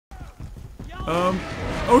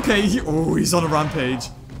Okay, he's on a rampage.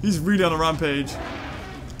 He's really on a rampage.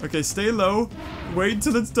 Okay, stay low. Wait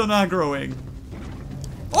till it's done aggroing.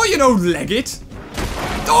 Oh, you know, leg it.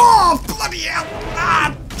 Oh, bloody hell.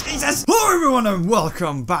 Ah, Jesus. Hello, everyone, and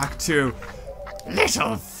welcome back to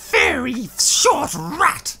Little Fairy Short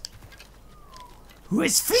Rat, who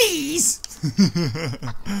is FLEAS.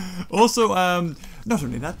 Also, not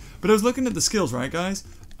only that, but I was looking at the skills, right, guys?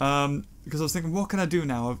 Because I was thinking, what can I do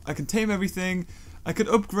now? I can tame everything. I could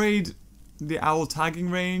upgrade the owl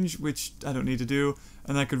tagging range, which I don't need to do,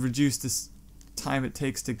 and I could reduce this time it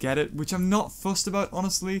takes to get it, which I'm not fussed about,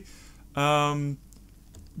 honestly,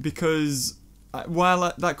 because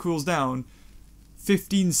while that cools down,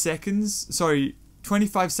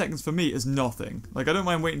 25 seconds for me is nothing. Like, I don't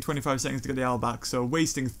mind waiting 25 seconds to get the owl back, so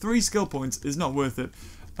wasting 3 skill points is not worth it.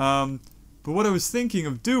 But what I was thinking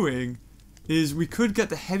of doing is we could get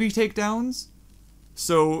the heavy takedowns,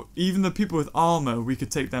 so even the people with armor, we could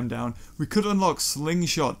take them down. We could unlock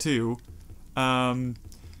slingshot too, but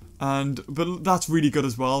that's really good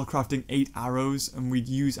as well, crafting 8 arrows, and we'd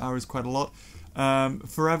use arrows quite a lot.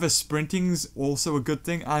 Forever sprinting's also a good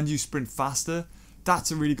thing, and you sprint faster. That's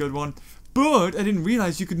a really good one. But I didn't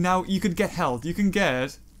realize you could get health. You can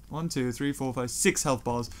get 1, 2, 3, 4, 5, 6 health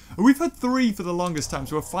bars. And we've had 3 for the longest time,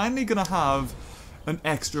 so we're finally gonna have an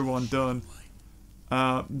extra one done.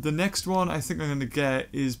 The next one I think I'm gonna get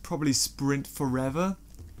is probably sprint forever.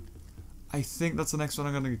 I think that's the next one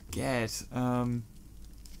I'm gonna get.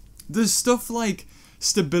 There's stuff like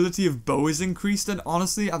stability of bow is increased, and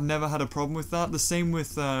honestly I've never had a problem with that. The same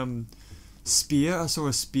with spear. I saw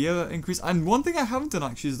a spear increase, and one thing I haven't done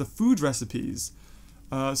actually is the food recipes,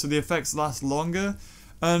 so the effects last longer,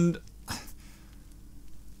 and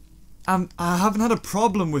I haven't had a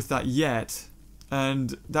problem with that yet,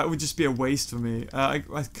 and that would just be a waste for me. I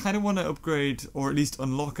kind of want to upgrade, or at least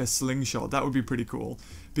unlock a slingshot. That would be pretty cool,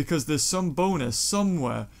 because there's some bonus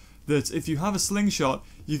somewhere that if you have a slingshot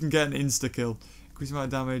you can get an insta-kill. Increase the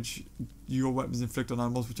amount of damage your weapons inflict on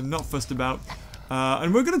animals, which I'm not fussed about.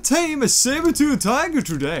 And we're gonna tame a saber-toothed tiger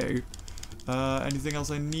today. Anything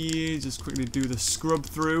else I need? Just quickly do the scrub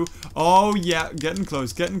through. Oh yeah, getting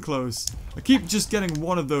close, getting close. I keep just getting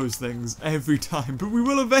one of those things every time, but we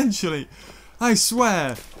will eventually, I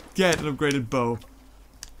swear, get an upgraded bow.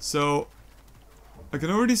 So, I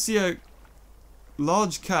can already see a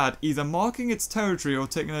large cat either marking its territory or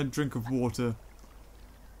taking a drink of water.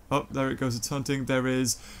 Oh, there it goes, it's hunting. There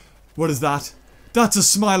is... What is that? That's a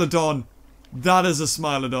Smilodon! That is a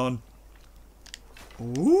Smilodon.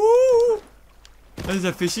 Ooh! Is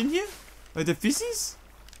there fish in here? Are there fishies?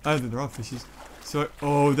 I don't think there are fishies. So,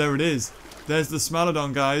 oh, there it is. There's the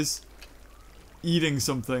Smilodon, guys. Eating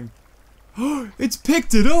something. Oh, it's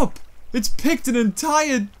picked it up! It's picked an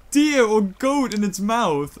entire deer or goat in its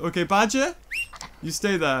mouth. Okay, Badger? You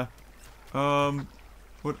stay there.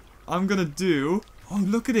 What I'm gonna do... Oh,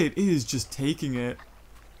 look at it. It is just taking it.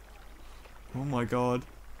 Oh my god.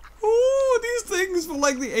 Oh, these things were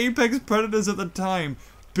like the apex predators at the time.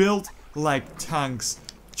 Built like tanks.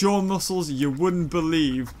 Jaw muscles you wouldn't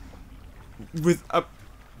believe. With a...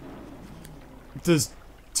 There's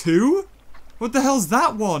 2? What the hell's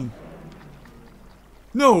that one?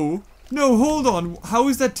 No. No, hold on. How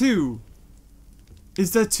is there 2?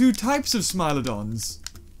 Is there 2 types of Smilodons?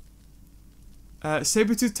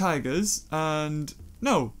 Saber-toothed tigers and...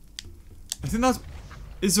 No. I think that's...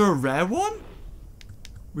 Is there a rare one?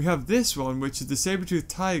 We have this one, which is the saber-toothed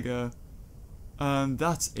tiger. And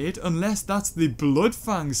that's it. Unless that's the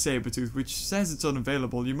Bloodfang Saber-tooth, which says it's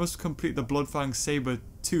unavailable. You must complete the Bloodfang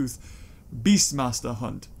Saber-tooth Beastmaster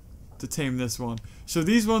hunt to tame this one. So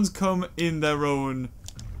these ones come in their own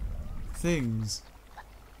things.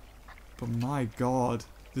 But my god.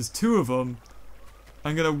 There's 2 of them.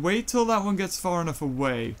 I'm gonna wait till that one gets far enough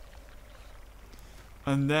away.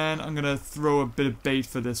 And then I'm gonna throw a bit of bait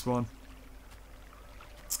for this one.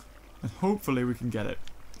 And hopefully we can get it.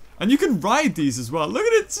 And you can ride these as well. Look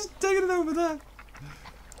at it, just taking it over there.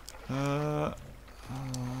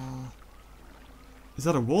 Is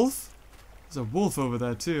that a wolf? There's a wolf over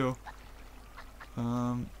there too.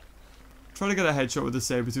 Try to get a headshot with the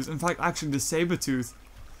saber-tooth. In fact, actually the saber-tooth...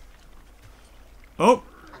 Oh!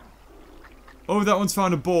 Oh, that one's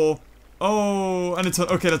found a boar. Oh, and it's...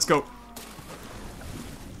 Okay, let's go.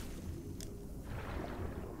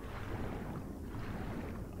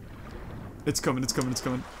 It's coming, it's coming, it's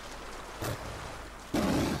coming.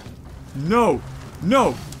 No!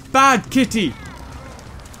 No! Bad kitty!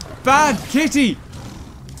 Bad kitty!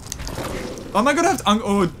 Am I gonna have to...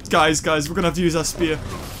 oh, guys, we're gonna have to use our spear.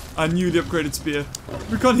 Our newly upgraded spear.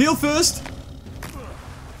 We can't heal first!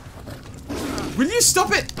 Will you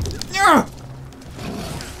stop it?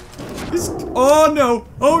 Oh no!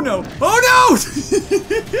 Oh no! Oh no!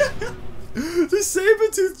 The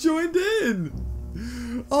saber-tooth joined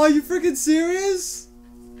in! Oh, are you freaking serious?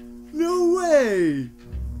 No way!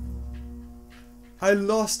 I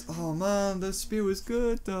lost. Oh man, the spear was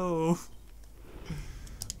good though.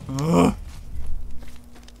 Ugh.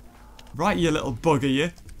 Right, you little bugger,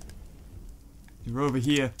 you. You're over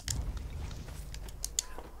here.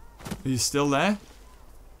 Are you still there?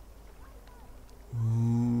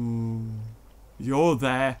 Ooh. You're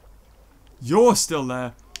there. You're still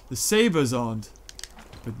there. The saber's on.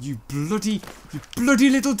 But you bloody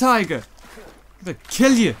little tiger. I'm gonna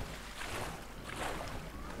kill you.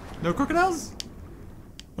 No crocodiles?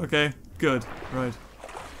 Okay, good. Right.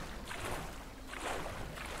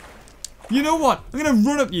 You know what? I'm gonna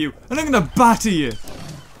run up you and I'm gonna batter you.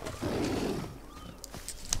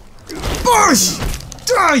 Bush!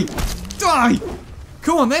 Die! Die!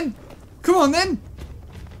 Come on then! Come on then!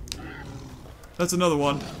 That's another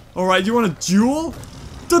one. Alright, you want a duel?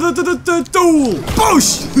 Duel!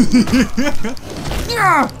 Bush!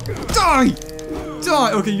 Yeah! Die!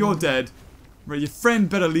 Die! Okay, you're dead. Right, your friend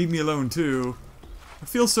better leave me alone too. I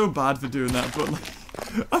feel so bad for doing that, but like,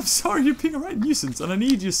 I'm sorry, you're being a right nuisance and I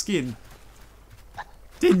need your skin.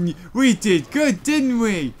 Didn't you? We did good, didn't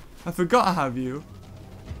we? I forgot I have you.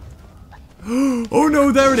 Oh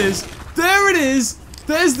no, there it is! There it is!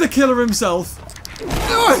 There's the killer himself!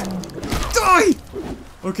 Die!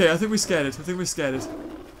 Okay, I think we scared it. I think we scared it.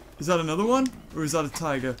 Is that another one? Or is that a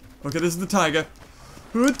tiger? Okay, this is the tiger.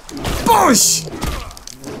 Bush!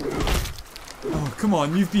 Oh, come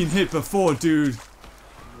on, you've been hit before, dude.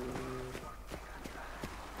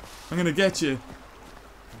 I'm gonna get you.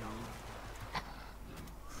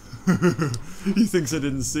 He thinks I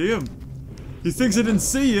didn't see him. He thinks I didn't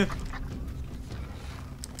see you.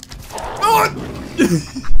 Oh!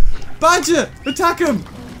 Badger! Attack him!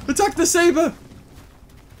 Attack the saber!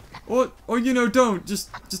 Or you know, don't. Just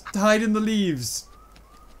hide in the leaves.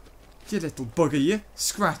 You little bugger, you.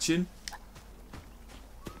 Scratching.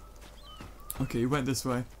 Okay, he went this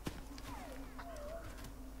way.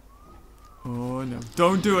 Oh no.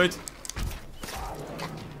 Don't do it!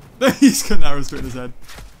 He's got an arrow straight in his head.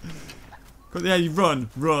 Yeah, you run.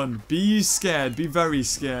 Run. Be scared. Be very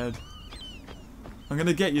scared. I'm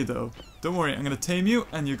gonna get you though. Don't worry, I'm gonna tame you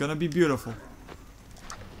and you're gonna be beautiful.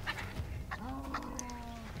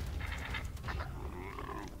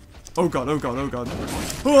 Oh god, oh god, oh god.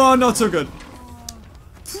 Oh, not so good.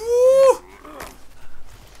 Woo!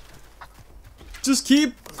 Just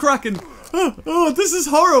keep cracking. Oh, this is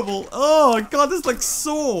horrible. Oh god, this is like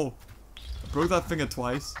sore. I broke that finger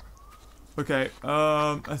twice. Okay,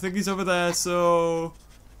 I think he's over there, so...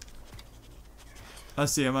 I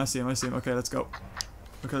see him, I see him, I see him. Okay, let's go.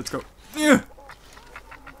 Okay, let's go. Yeah.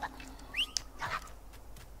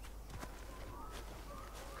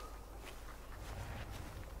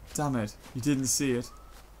 Damn it, you didn't see it.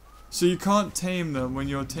 So you can't tame them when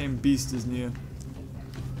your tame beast is near.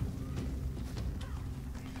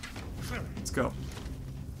 Let's go.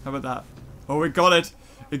 How about that? Oh, it got it!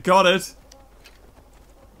 It got it!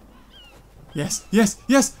 Yes, yes,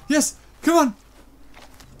 yes, yes! Come on!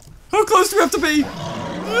 How close do we have to be?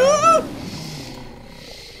 Ah!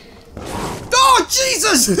 Oh,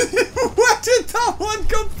 Jesus! Where did that one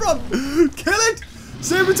come from? Kill it!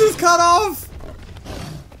 Saber-tooth cut off!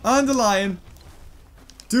 And the lion.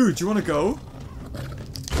 Dude, do you want to go?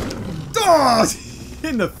 Oh!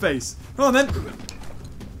 In the face. Come on then.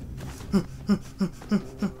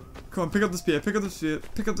 Come on, pick up the spear, pick up the spear,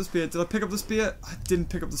 pick up the spear. Did I pick up the spear? I didn't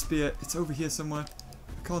pick up the spear. It's over here somewhere.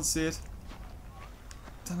 I can't see it.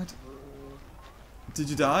 Damn it. Did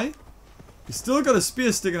you die? You still got a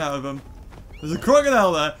spear sticking out of him. There's a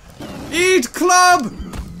crocodile there. Eat club!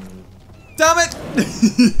 Damn it!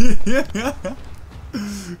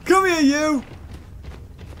 Come here, you!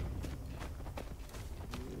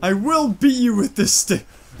 I will beat you with this stick.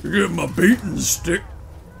 Get my beating stick.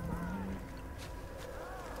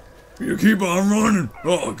 You keep on running,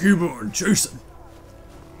 I'll keep on chasing.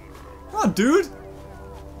 Come on, dude.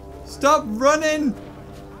 Stop running.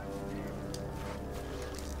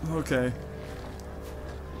 Okay.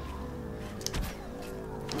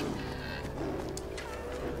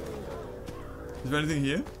 Is there anything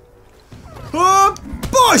here? Oh,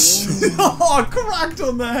 bush! Oh, cracked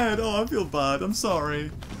on the head. Oh, I feel bad. I'm sorry.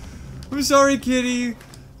 I'm sorry, kitty.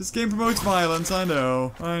 This game promotes violence. I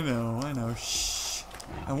know. I know. I know. Shh.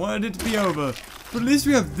 I wanted it to be over. But at least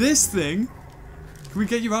we have this thing. Can we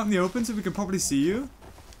get you out in the open so we can probably see you?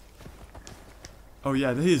 Oh,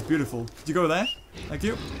 yeah. He is beautiful. Did you go there? Thank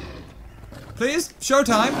you. Please?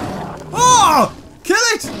 Showtime. Oh! Kill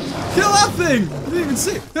it! Kill that thing! I didn't even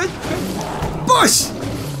see it. Bush!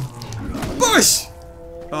 Bush!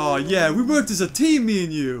 Oh yeah, we worked as a team, me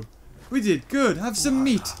and you. We did good. Have some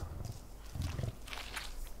meat.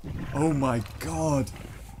 Oh my god.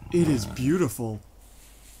 It is beautiful.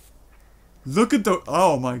 Look at the...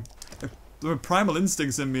 Oh my... The primal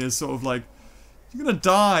instincts in me is sort of like... You're gonna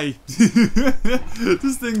die.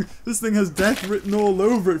 This thing has death written all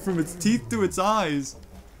over it from its teeth to its eyes.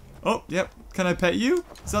 Oh, yep. Can I pet you?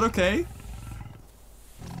 Is that okay?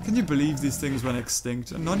 Can you believe these things went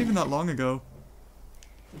extinct? And not even that long ago.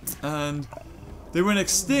 And they went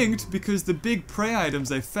extinct because the big prey items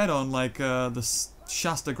they fed on, like the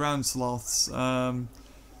Shasta ground sloths, and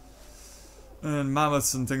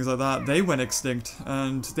mammoths and things like that, they went extinct.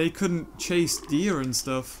 And they couldn't chase deer and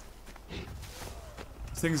stuff.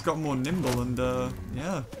 Things got more nimble and,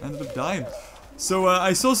 yeah, ended up dying. So,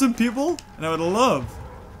 I saw some people, and I would love,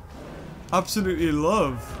 absolutely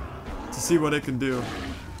love, to see what it can do.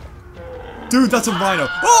 Dude, that's a rhino.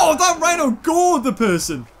 Oh, that rhino gored the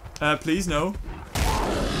person. Please, no.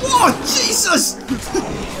 Oh, Jesus!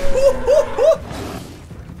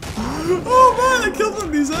 Oh, man, I killed one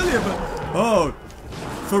of these earlier, but... Oh,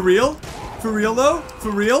 for real? For real, though?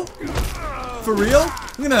 For real? For real?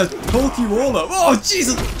 I'm gonna hulk you all up. Oh,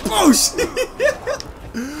 Jesus! Bush!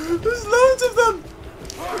 There's loads of them!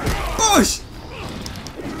 Bush!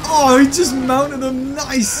 Oh, he just mounted them.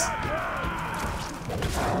 Nice!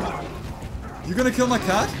 You gonna kill my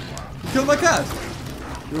cat? You kill my cat?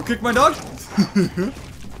 You gonna kick my dog?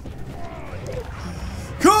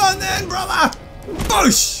 Come on then, brother!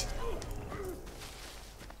 Bush!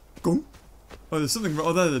 Go. Oh, there's something wrong.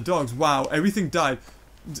 Oh, there are the dogs. Wow, everything died.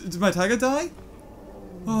 Did my tiger die?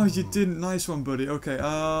 Oh, you didn't. Nice one, buddy. Okay,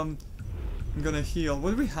 I'm gonna heal.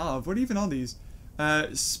 What do we have? What even are these?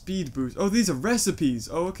 Speed boost. Oh, these are recipes.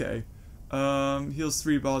 Oh, okay. Heals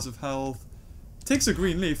 3 bars of health. Takes a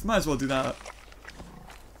green leaf. Might as well do that.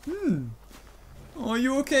 Oh,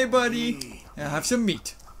 you okay, buddy? Yeah, have some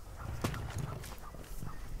meat.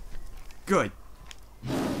 Good.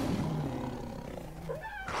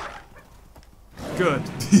 Good.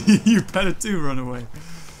 You better too run away.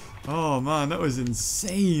 Oh man, that was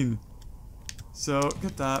insane. So,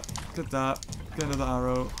 get that, get another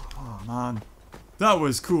arrow. Oh man. That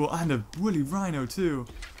was cool. And a woolly rhino too.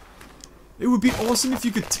 It would be awesome if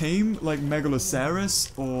you could tame like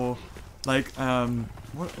Megaloceros or like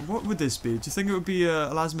what would this be? Do you think it would be a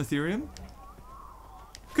Elasmotherium?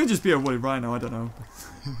 Could just be a woolly rhino, I don't know.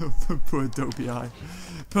 Poor dopey eye.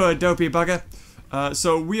 Poor dopey bugger.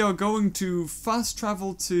 So we are going to fast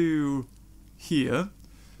travel to here.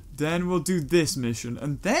 Then we'll do this mission.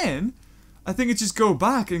 And then I think it's just go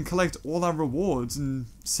back and collect all our rewards and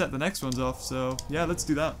set the next ones off. So yeah, let's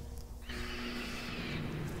do that.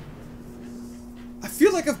 I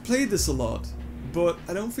feel like I've played this a lot, but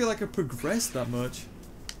I don't feel like I've progressed that much.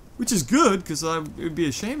 Which is good, because it would be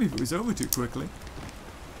a shame if it was over too quickly.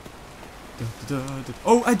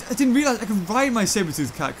 Oh, I didn't realize I can ride my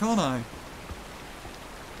saber-toothed cat, can't I?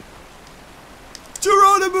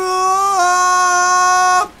 Geronimo!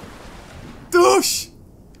 Dush!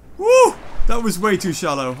 Woo! That was way too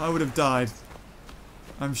shallow. I would have died.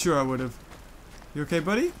 I'm sure I would have. You okay,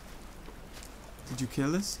 buddy? Did you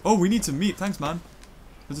kill this? Oh, we need some meat. Thanks, man.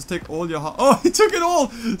 I'll just take all your heart. Oh, he took it all!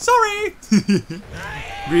 Sorry!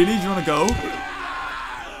 Really? Do you want to go?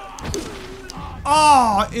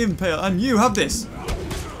 Ah, oh, impale. And you have this.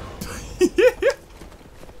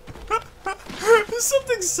 There's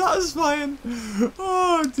something satisfying.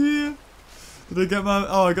 Oh, dear. Did I get my...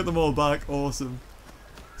 Oh, I got them all back. Awesome.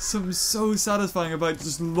 Something so satisfying about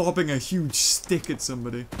just lobbing a huge stick at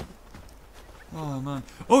somebody. Oh man.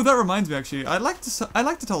 Oh, that reminds me actually. I like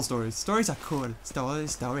to tell stories. Stories are cool.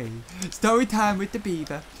 Story time with the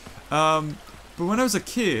beaver. But when I was a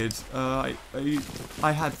kid, I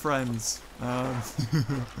had friends. Oh,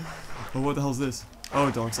 what the hell's this? Oh,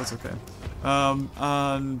 dogs. That's okay.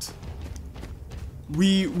 And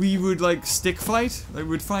we would like stick fight. Like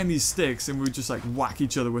we'd find these sticks and we'd just like whack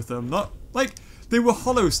each other with them. Not like they were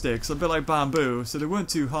hollow sticks, a bit like bamboo, so they weren't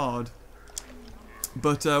too hard.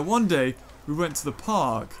 But one day. We went to the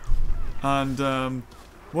park, and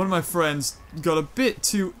one of my friends got a bit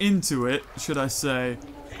too into it, should I say,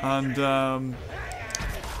 and,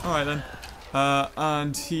 alright then,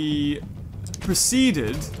 and he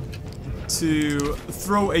proceeded to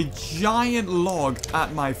throw a giant log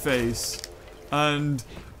at my face, and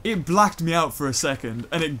it blacked me out for a second,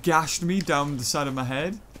 and it gashed me down the side of my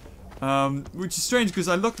head, which is strange because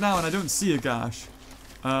I look now and I don't see a gash,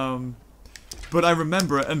 but I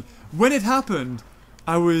remember it, and when it happened,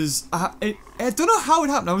 I was... I don't know how it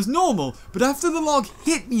happened. I was normal, but after the log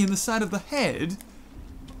hit me in the side of the head...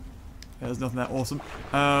 Yeah, there's nothing that awesome.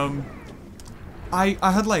 I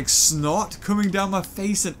had like snot coming down my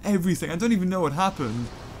face and everything. I don't even know what happened.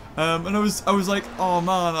 And I was like, oh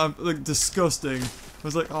man, I'm like disgusting. I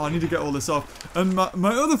was like, oh, I need to get all this off. And my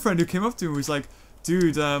other friend who came up to me was like,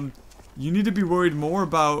 dude, you need to be worried more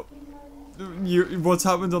about what's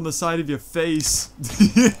happened on the side of your face.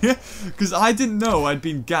 Because I didn't know I'd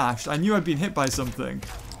been gashed. I knew I'd been hit by something,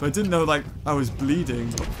 but I didn't know like I was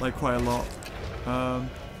bleeding like quite a lot.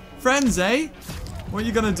 Friends, eh? What are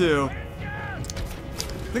you gonna do?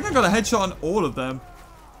 I think I got a headshot on all of them.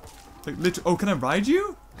 Like literally. Oh, can I ride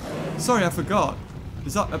you? Sorry, I forgot.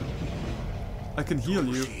 Is that I can heal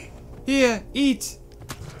you. Here, eat.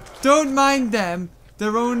 Don't mind them.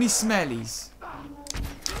 They're only smellies.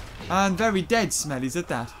 And very dead smellies at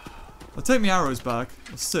that. I'll take my arrows back.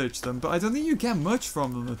 I'll search them. But I don't think you get much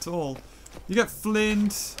from them at all. You get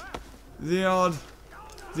flint. The odd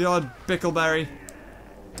pickleberry.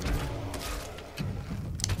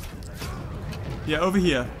 Yeah, over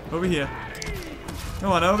here. Over here.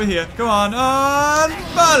 Come on, over here. Come on. And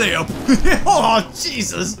belly up. Oh,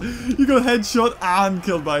 Jesus. You got headshot and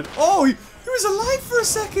killed by it. Oh, he was alive for a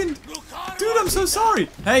second. Dude, I'm so sorry.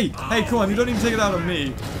 Hey, come on. You don't even take it out on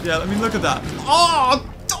me. Yeah, let me look at that. Oh,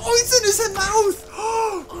 it's in his mouth.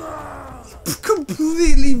 Oh,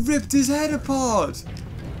 completely ripped his head apart.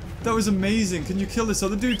 That was amazing. Can you kill this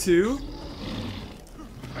other dude too?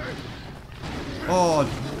 Oh,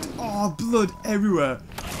 blood everywhere.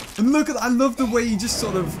 And look at that. I love the way he just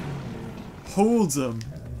sort of holds them.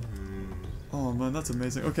 Oh man, that's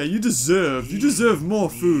amazing. Okay, you deserve more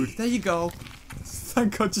food. There you go.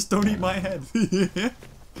 Thank God, just don't eat my head.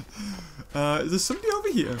 There's somebody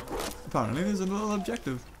over here. Apparently, there's a little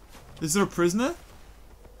objective. Is there a prisoner?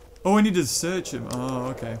 Oh, I need to search him. Oh,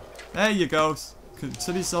 okay. There you go.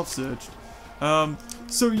 Consider yourself searched.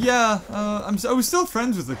 So yeah, I was still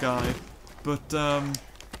friends with the guy, but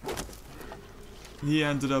he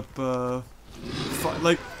ended up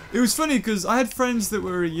like, it was funny because I had friends that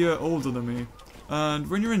were a year older than me, and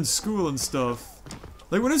when you're in school and stuff,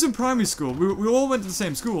 like when I was in primary school, we all went to the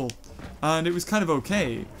same school, and it was kind of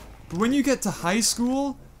okay. But when you get to high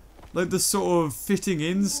school, like the sort of fitting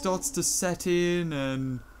in starts to set in,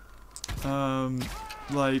 and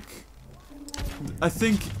like, I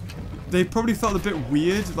think they probably felt a bit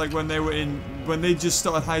weird, like when they just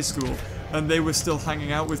started high school and they were still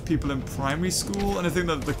hanging out with people in primary school, and I think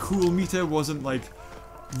that the cool meter wasn't like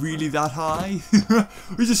really that high,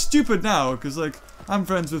 which is stupid now, because like I'm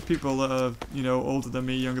friends with people that are, you know, older than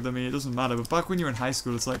me, younger than me, it doesn't matter. But back when you were in high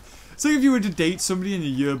school, it's like if you were to date somebody in a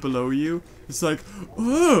year below you, it's like,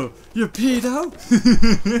 oh, you're peed out.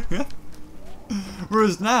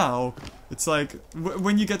 Whereas now, it's like,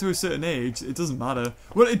 when you get to a certain age, it doesn't matter.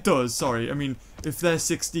 Well, it does, sorry. I mean, if they're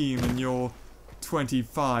 16 and you're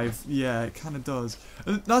 25, yeah, it kind of does.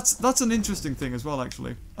 And that's an interesting thing as well,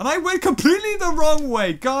 actually. And I went completely the wrong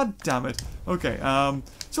way. God damn it. Okay,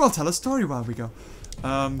 so I'll tell a story while we go.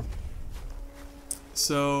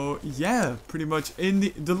 So yeah, pretty much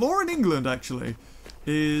in the law in England actually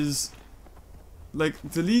is like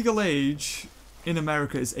the legal age in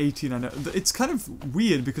America is 18. I know it's kind of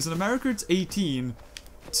weird because in America it's 18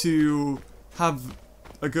 to have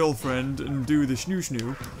a girlfriend and do the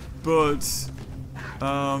snoo, but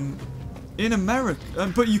in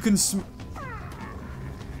America, but you can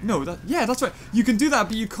yeah, that's right. You can do that,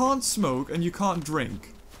 but you can't smoke and you can't drink.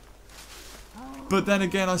 But then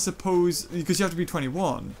again, I suppose because you have to be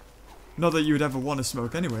 21. Not that you would ever want to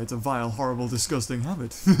smoke anyway. It's a vile, horrible, disgusting habit.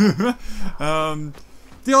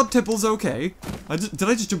 The odd tipple's okay. Did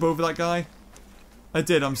I just jump over that guy? I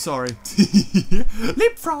did. I'm sorry.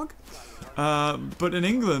 Leapfrog. But in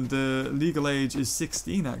England, the legal age is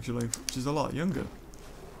 16 actually, which is a lot younger.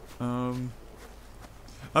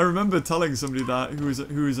 I remember telling somebody that who was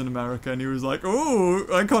in America, and he was like, "Oh,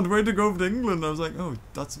 I can't wait to go over to England." I was like, "Oh,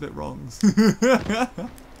 that's a bit wrong,"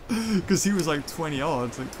 because he was like 20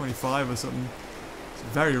 odd, like 25 or something. It's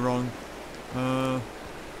very wrong. Oh,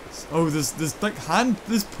 there's like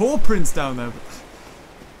there's paw prints down there. But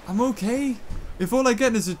I'm okay. If all I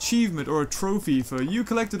get is achievement or a trophy for you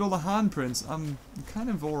collected all the handprints, I'm kind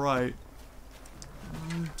of alright.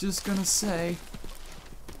 I'm just gonna say.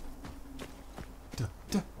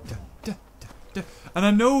 And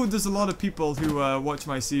I know there's a lot of people who watch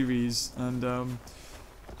my series and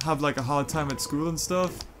have like a hard time at school and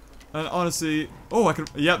stuff. And honestly, oh, I can.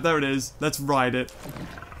 Yep, there it is. Let's ride it.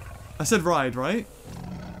 I said ride, right?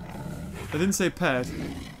 I didn't say pet.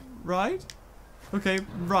 Ride? Okay,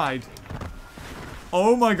 ride.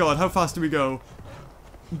 Oh my god, how fast do we go?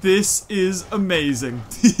 This is amazing.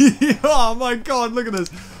 Oh my god, look at this.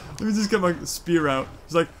 Let me just get my spear out.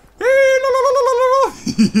 It's like, hey, la, la, la, la, la,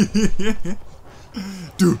 la.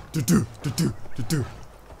 Do.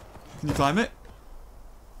 Can you climb it?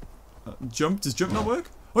 Jump? Does jump not work?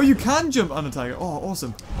 Oh, you can jump on a tiger. Oh,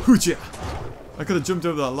 awesome. Hoochia. I could have jumped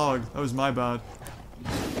over that log. That was my bad.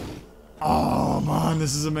 Oh man,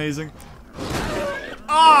 this is amazing.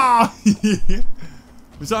 Ah!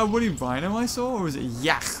 Was that a woolly rhino I saw, or was it a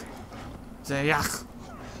yak? It's a yak.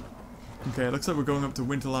 Okay, it looks like we're going up to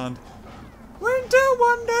Winterland. Winter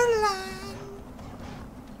Wonderland!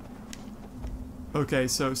 Okay,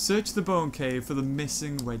 so search the bone cave for the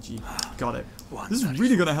missing wedgie. Got it. This is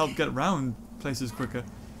really going to help get around places quicker.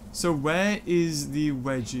 So where is the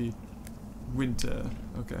wedgie? Winter.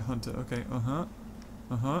 Okay, hunter. Okay,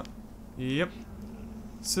 Yep.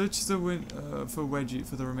 Search the for wedgie,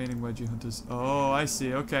 for the remaining wedgie hunters. Oh, I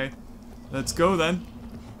see. Okay. Let's go then.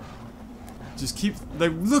 Just keep,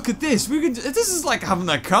 like, look at this. We can, this is like having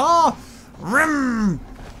a car. Rim!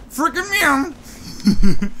 Frickin' meow!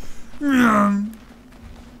 Meow!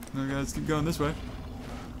 Okay, let's keep going this way.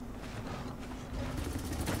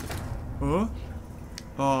 Oh?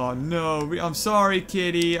 Oh no, I'm sorry,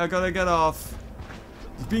 kitty. I gotta get off.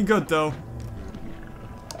 It's been good though.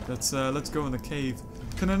 Let's go in the cave.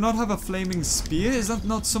 Can I not have a flaming spear? Is that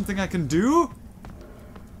not something I can do?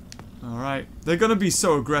 Alright. They're gonna be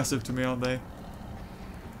so aggressive to me, aren't they?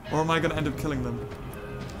 Or am I gonna end up killing them?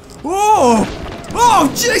 Oh!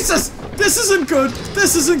 Oh, Jesus! This isn't good!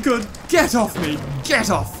 This isn't good! Get off me! Get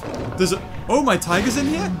off! There's a... Oh, my tiger's in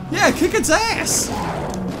here? Yeah, kick its ass!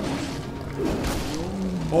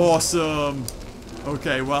 Awesome!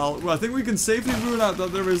 Okay, well, I think we can safely rule out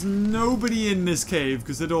that there is nobody in this cave,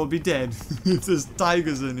 because they'd all be dead if there's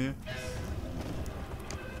tigers in here.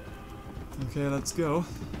 Okay, let's go.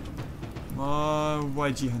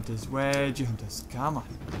 Wedgie hunters, come on.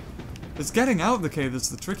 It's getting out of the cave that's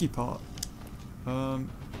the tricky part.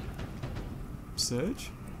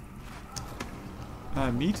 Search?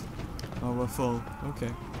 Meat? Oh, we're full.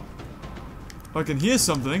 Okay. Oh, I can hear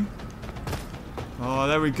something. Oh,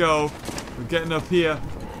 there we go. We're getting up here.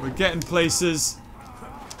 We're getting places.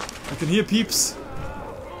 I can hear peeps.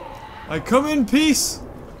 I come in peace.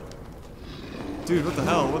 Dude, what the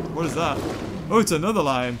hell? What is that? Oh, it's another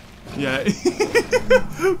lion. Yeah.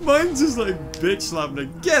 Mine's just like bitch slapping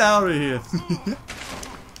it. Get out of here.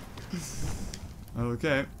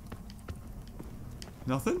 Okay.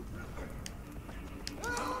 Nothing?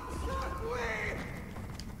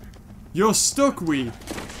 You're stuck, wee.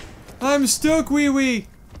 I'm stuck, wee wee.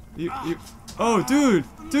 You. Oh, dude.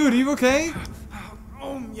 Dude, are you okay?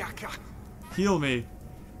 Heal me.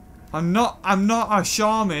 I'm not a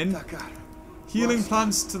shaman. Healing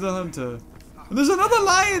plants to the hunter. And there's another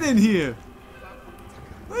lion in here.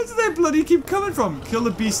 Where do they bloody keep coming from? Kill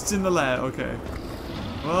the beasts in the lair. Okay.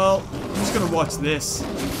 Well, I'm just gonna watch this.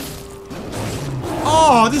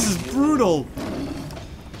 Oh, this is brutal.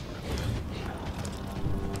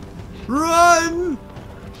 Run!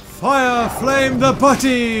 Fire flame the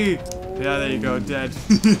butty! Yeah, there you go, dead.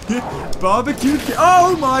 Barbecued cat.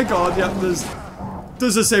 Oh my god, yeah,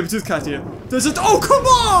 there's a saber-toothed cat here. Oh, come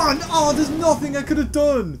on! Oh, there's nothing I could have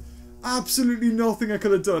done. Absolutely nothing I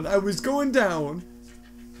could have done. I was going down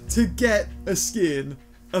to get a skin,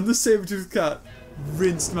 and the saber-toothed cat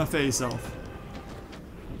rinsed my face off.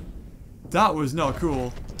 That was not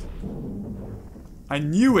cool. I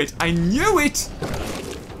knew it. I knew it!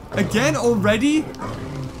 Again already?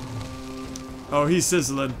 Oh, he's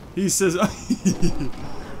sizzling. He's sizzling.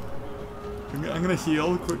 I'm gonna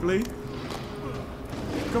heal quickly.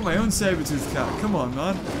 Got my own saber-toothed cat. Come on,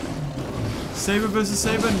 man. Saber versus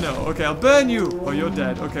saber? No. Okay, I'll burn you. Oh, you're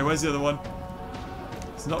dead. Okay, where's the other one?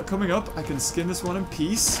 It's not coming up. I can skin this one in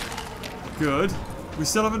peace. Good. We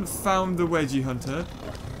still haven't found the wedgie hunter.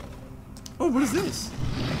 Oh, what is this?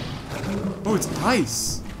 Oh, it's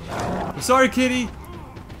ice. I'm sorry, kitty.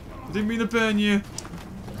 I didn't mean to burn you.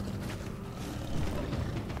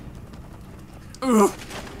 Ugh.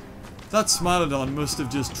 That Smilodon must have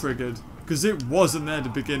just triggered, because it wasn't there to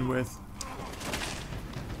begin with.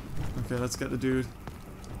 Okay, let's get the dude.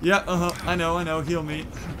 Yeah, I know, heal me.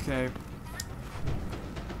 Okay.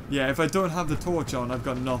 Yeah, if I don't have the torch on, I've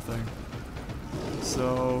got nothing.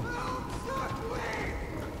 So...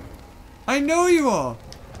 I know you are!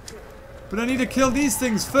 But I need to kill these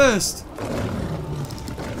things first!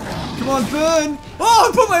 Come on, burn! Oh,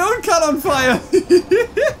 I put my own cat on fire!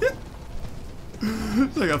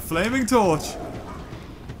 It's like a flaming torch.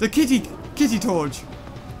 The kitty torch.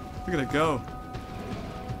 Look at it go.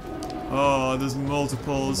 Oh, there's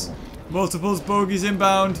multiples. Multiples, bogeys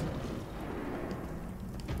inbound.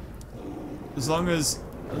 As long as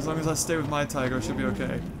I stay with my tiger, I should be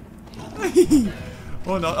okay.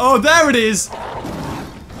 Oh no! Oh, there it is!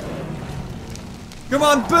 Come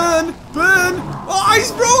on, burn! Burn! Oh,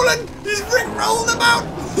 he's rolling! He's rolling about!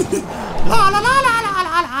 La la la la la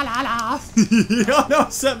la la la la! Oh no,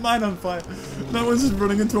 set mine on fire. That one's just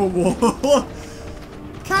running into a wall.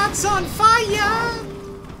 Cat's on fire!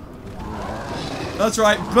 That's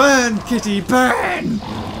right, burn, kitty, burn!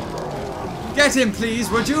 Get him, please,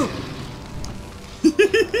 would you?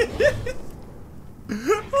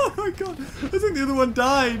 Oh my god, I think the other one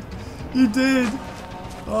died. You did.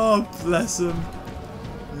 Oh, bless him.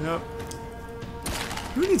 Yep.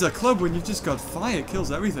 Who needs a club when you've just got fire? It kills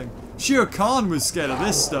everything. Shere Khan was scared of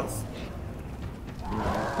this stuff.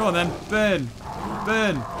 Come on then, burn.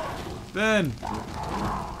 Burn. Burn.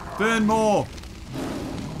 Burn more.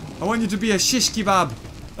 I want you to be a shish kebab.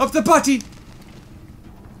 Up the butty.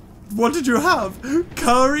 What did you have?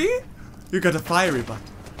 Curry? You got a fiery butt.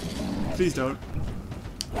 Please don't.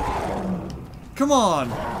 Come on.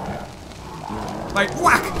 Right,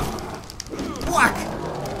 whack. Whack.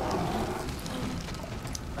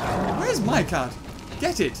 Where's my cat?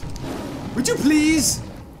 Get it. Would you please?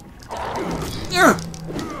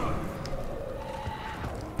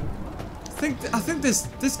 I think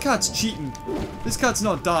this cat's cheating. This cat's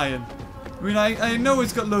not dying. I mean, I know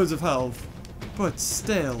it's got loads of health, but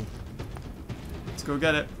still. Let's go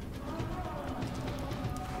get it.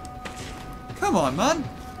 Come on, man.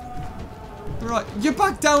 Right, you're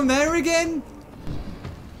back down there again?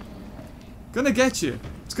 Gonna get you.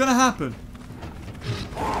 It's gonna happen.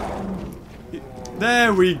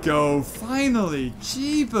 There we go. Finally.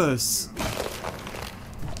 Jeebus.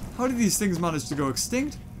 How did these things manage to go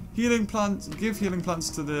extinct? Healing plants. Give healing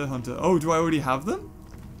plants to the hunter. Oh, do I already have them?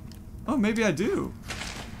 Oh, maybe I do.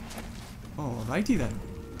 Alrighty then.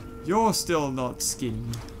 You're still not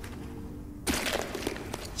skinned.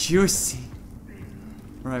 Juicy.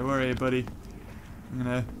 Right, where are you, buddy?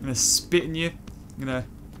 I'm gonna spit in you. I'm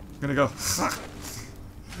gonna go.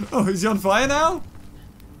 Oh, is he on fire now?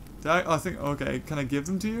 I think. Okay, can I give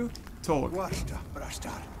them to you? Talk.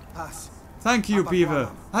 Thank you,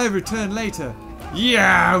 Beaver. I return later.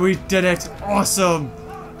 Yeah, we did it. Awesome.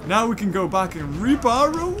 Now we can go back and reap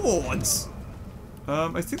our rewards.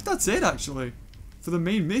 I think that's it actually. For the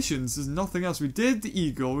main missions, there's nothing else. We did the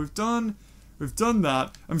eagle. We've done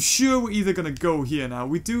that. I'm sure we're either gonna go here now.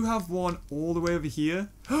 We do have one all the way over here.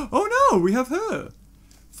 Oh no, we have her.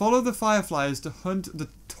 Follow the fireflies to hunt the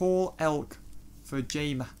tall elk for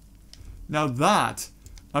Jama. Now that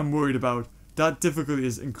I'm worried about. That difficulty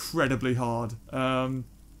is incredibly hard.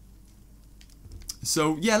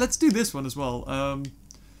 So yeah, let's do this one as well.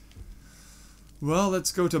 Well,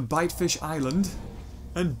 let's go to Bitefish Island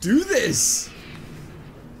and do this.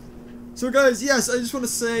 So guys, yes, I just want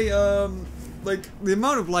to say, like, the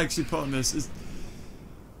amount of likes you put on this is...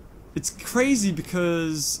 It's crazy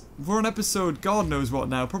because we're on episode God knows what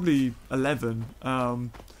now, probably 11.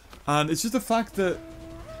 And it's just the fact that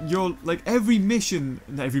you're, like, every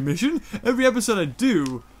episode I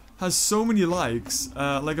do has so many likes,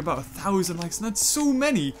 like about 1,000 likes, and that's so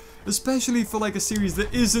many, especially for, like, a series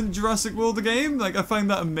that isn't Jurassic World the game. Like, I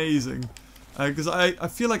find that amazing. Because I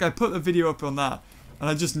feel like I put a video up on that, and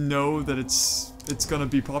I just know that it's gonna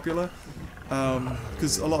be popular.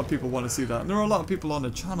 Because a lot of people want to see that. And there are a lot of people on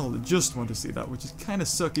the channel that just want to see that, which is kind of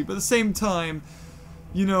sucky. But at the same time,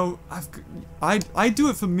 you know, I do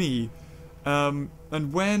it for me.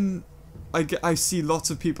 And when I see lots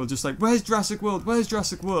of people just like, where's Jurassic World? Where's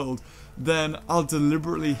Jurassic World? Then I'll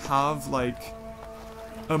deliberately have, like,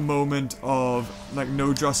 a moment of, like,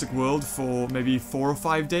 no Jurassic World for maybe 4 or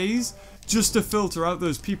 5 days. Just to filter out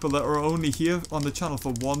those people that are only here on the channel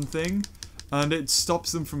for one thing. And it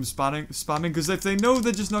stops them from spamming, because if they know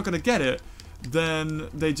they're just not going to get it, then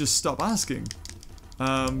they just stop asking.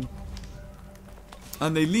 And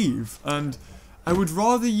they leave. And I would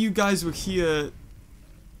rather you guys were here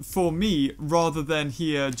for me, rather than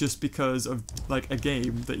here just because of, like, a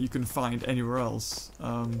game that you can find anywhere else.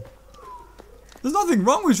 There's nothing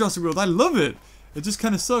wrong with Jurassic World, I love it! It just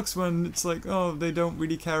kind of sucks when it's like, oh, they don't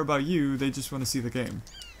really care about you, they just want to see the game.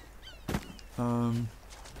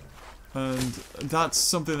 And that's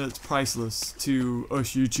something that's priceless to us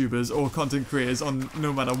YouTubers or content creators on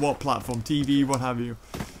no matter what platform, TV, what have you.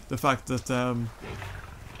 The fact that,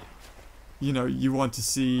 you know, you want to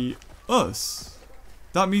see us.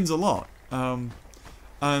 That means a lot. And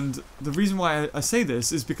the reason why I say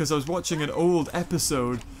this is because I was watching an old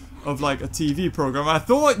episode of, like, a TV program. I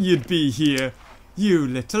thought you'd be here, you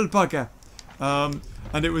little bugger. And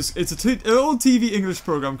it's an old TV English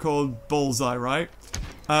program called Bullseye, right?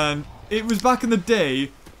 And it was back in the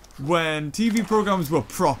day when TV programs were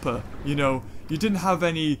proper, you know, you didn't have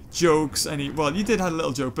any jokes, well, you did have a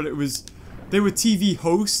little joke, but they were TV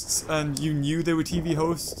hosts, and you knew they were TV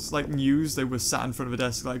hosts, like news. They were sat in front of a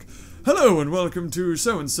desk like, hello and welcome to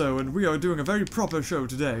so-and-so, and we are doing a very proper show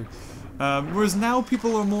today. Whereas now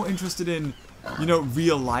people are more interested in, you know,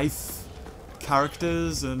 real life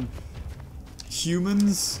characters and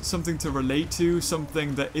humans, something to relate to,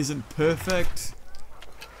 something that isn't perfect.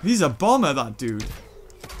 He's a bomber, that dude.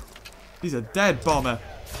 He's a dead bomber.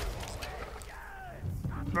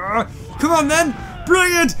 Come on then!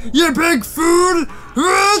 Bring it, you big fool!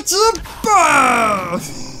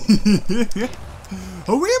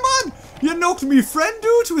 Oh, wait, man! You knocked me friend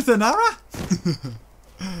out with an arrow?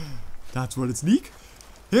 That's what it's like.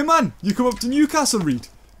 Hey, man, you come up to Newcastle, Reed.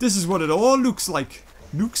 This is what it all looks like.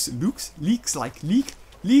 Leaks like. Leak.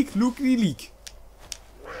 It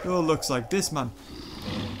all looks like this, man.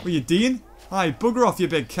 What you doing? Hi, bugger off, you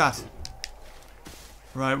big cat.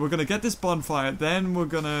 Right, we're gonna get this bonfire, then we're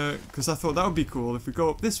gonna... Because I thought that would be cool. If we go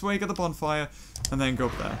up this way, get the bonfire, and then go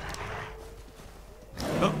up there.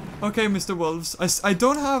 Oh, okay, Mr. Wolves. I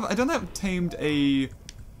haven't tamed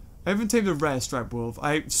a rare striped wolf.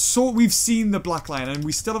 We've seen the black lion, and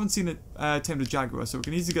we still haven't seen it tamed a jaguar, so we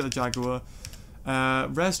can easily get a jaguar.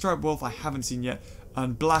 Rare striped wolf I haven't seen yet,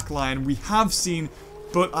 and black lion we have seen,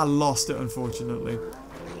 but I lost it, unfortunately.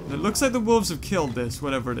 And it looks like the wolves have killed this,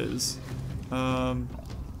 whatever it is.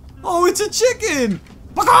 Oh, it's a chicken!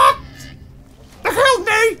 They killed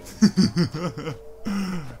me!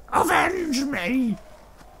 Avenge me!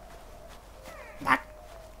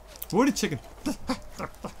 What a chicken.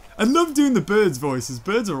 I love doing the birds' voices.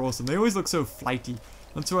 Birds are awesome. They always look so flighty.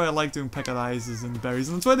 That's why I like doing peckadizes and berries.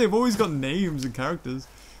 And that's why they've always got names and characters.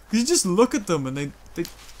 Because you just look at them and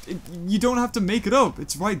you don't have to make it up.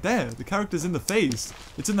 It's right there. The character's in the face.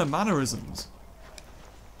 It's in their mannerisms.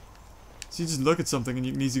 So you just look at something and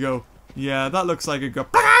you can easily go, yeah, that looks like it got...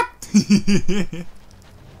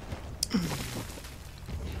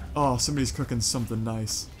 Oh, somebody's cooking something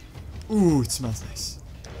nice. Ooh, it smells nice.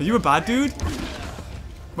 Are you a bad dude?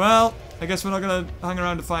 Well, I guess we're not gonna hang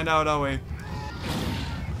around to find out, are we?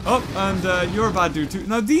 Oh, and you're a bad dude too.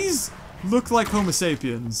 Now these look like Homo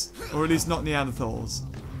sapiens, or at least not Neanderthals.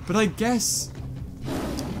 But I guess...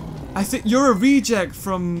 I think you're a reject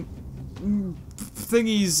from...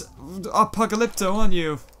 thingy's Apocalypto, aren't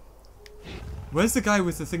you? Where's the guy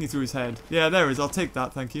with the thingy through his head? Yeah, there he is. I'll take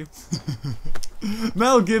that, thank you.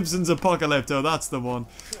 Mel Gibson's Apocalypto, that's the one.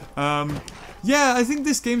 Yeah, I think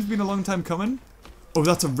this game's been a long time coming. Oh,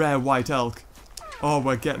 that's a rare white elk. Oh,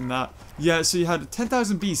 we're getting that. Yeah, so you had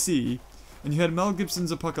 10,000 BC, and you had Mel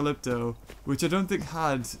Gibson's Apocalypto, which I don't think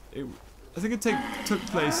had... I think it took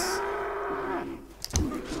place...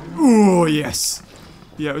 Oh, yes!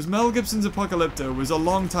 Yeah, it was Mel Gibson's Apocalypto. It was a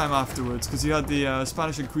long time afterwards, because you had the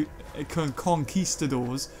Spanish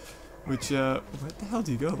conquistadors, which, where the hell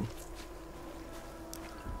do you go?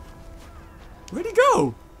 Where'd he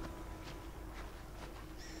go?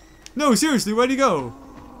 No, seriously, where'd he go?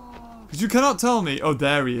 Because you cannot tell me. Oh,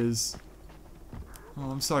 there he is.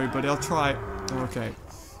 Oh, I'm sorry, buddy. I'll try. Okay.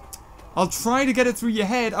 I'll try to get it through your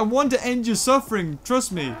head. I want to end your suffering.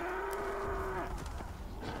 Trust me.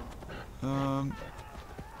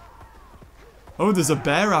 Oh, there's a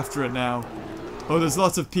bear after it now. Oh, there's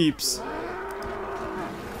lots of peeps.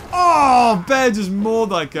 Oh, bear just maured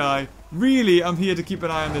that guy. Really, I'm here to keep an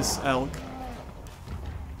eye on this elk.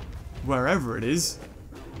 Wherever it is.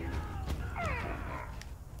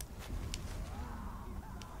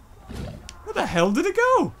 Where the hell did it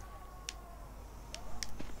go?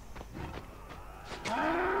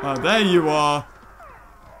 Oh, there you are.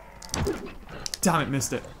 Damn it,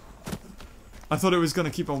 missed it. I thought it was going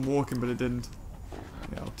to keep on walking, but it didn't.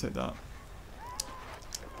 Yeah, I'll take that.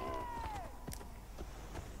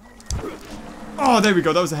 Oh, there we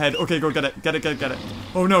go. That was a head. Okay, go get it. Get it, get it, get it.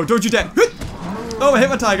 Oh, no. Don't you dare. Oh, I hit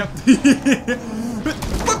my tiger.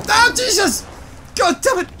 Oh, Jesus. God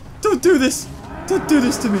damn it. Don't do this. Don't do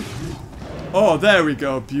this to me. Oh, there we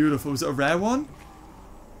go. Beautiful. Was it a rare one?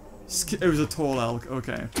 It was a tall elk.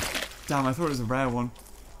 Okay. Damn, I thought it was a rare one.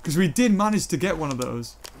 Because we did manage to get one of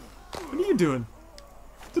those. What are you doing?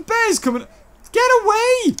 The bear's coming. Get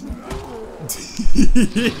away!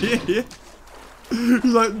 He's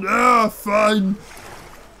like, nah, fine.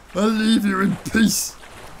 I'll leave you in peace.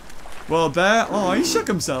 Well, bear. Oh, he shook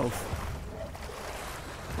himself.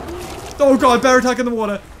 Oh god, bear attack in the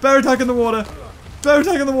water. Bear attack in the water. Bear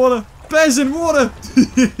attack in the water. Bears in water.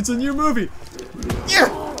 It's a new movie. Yeah.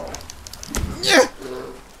 Yeah.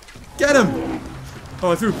 Get him.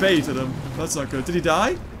 Oh, I threw bait at him. That's not good. Did he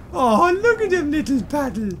die? Oh, look at him, little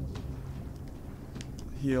paddle.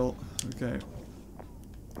 Heal. Okay.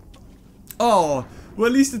 Oh, well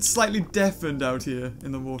at least it's slightly deafened out here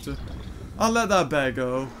in the water. I'll let that bear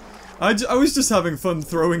go. I was just having fun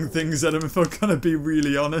throwing things at him, if I'm gonna be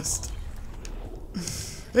really honest.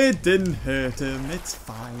 It didn't hurt him, it's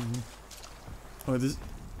fine. Oh, this...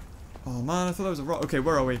 Oh man, I thought that was a rock. Okay,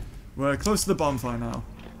 where are we? We're close to the bonfire now.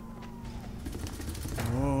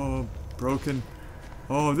 Oh, broken.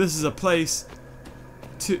 Oh, this is a place.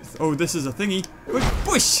 Oh, this is a thingy.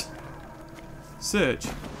 Bush! Search.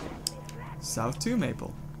 South 2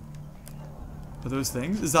 maple. Are those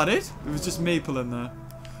things? Is that it? There was just maple in there.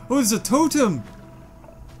 Oh, there's a totem!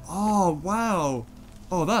 Oh, wow.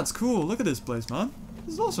 Oh, that's cool. Look at this place, man.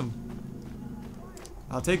 This is awesome.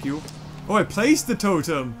 I'll take you. Oh, I placed the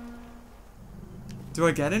totem. Do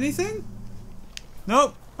I get anything?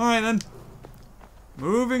 Nope. Alright then.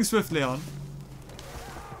 Moving swiftly on.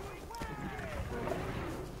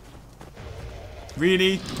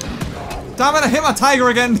 Really? Damn it, I hit my tiger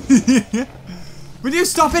again! Will you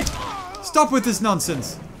stop it? Stop with this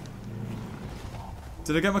nonsense.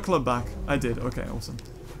 Did I get my club back? I did. Okay, awesome.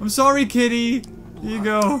 I'm sorry, kitty. Here you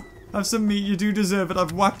go. Have some meat. You do deserve it.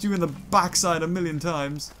 I've whacked you in the backside 1,000,000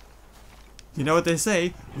 times. You know what they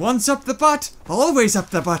say? Once up the butt, always up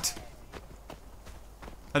the butt.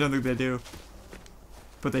 I don't think they do.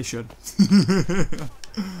 But they should.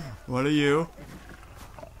 What are you?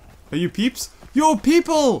 Are you peeps? You're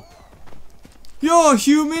people! You're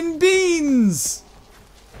human beings!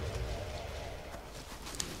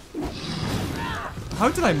 How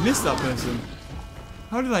did I miss that person?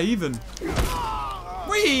 How did I even?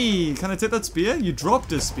 Whee! Can I take that spear? You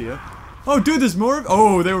dropped a spear. Oh, dude, there's more of...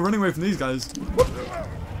 Oh, they were running away from these guys. Whoop.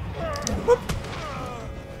 Whoop.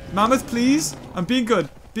 Mammoth, please. I'm being good.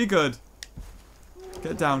 Be good.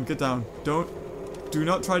 Get down, get down. Do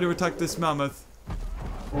not try to attack this mammoth.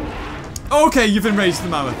 Okay, you've enraged the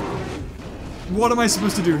mammoth. What am I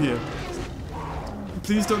supposed to do here?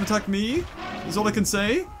 Please don't attack me. Is all I can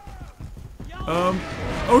say.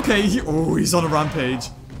 Okay, he's on a rampage.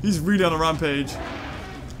 He's really on a rampage.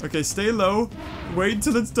 Okay, stay low. Wait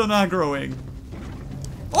till it's done aggroing.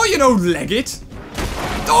 Oh, you know, leg it.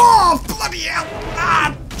 Oh, bloody hell.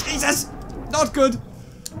 Ah, Jesus. Not good.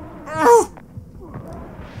 Oh.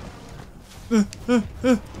 I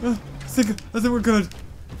think we're good.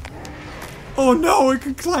 Oh no, it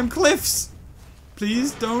can climb cliffs.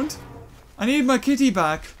 Please don't. I need my kitty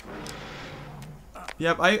back.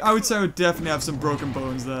 Yep, I would say I would definitely have some broken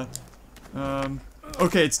bones there.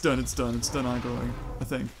 Okay, it's done aggroing, I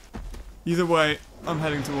think. Either way, I'm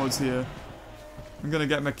heading towards here. I'm gonna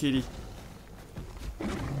get my kitty.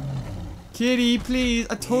 Kitty, please.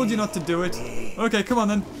 I told you not to do it. Okay, come on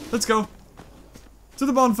then. Let's go. To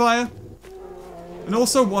the bonfire. And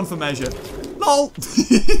also one for measure. LOL!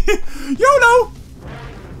 YOLO!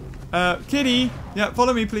 Kitty. Yeah,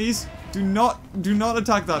 follow me, please. Do not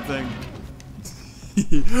attack that thing.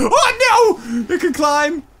 Oh no! It can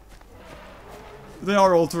climb! They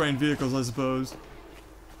are all-terrain vehicles, I suppose.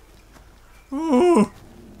 Oh.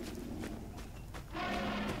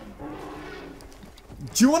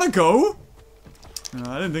 Do you want to go?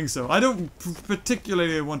 No, I didn't think so. I don't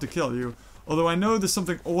particularly want to kill you. Although I know there's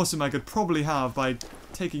something awesome I could probably have by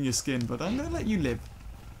taking your skin, but I'm gonna let you live.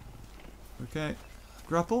 Okay.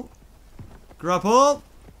 Grapple. Grapple.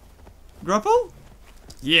 Grapple?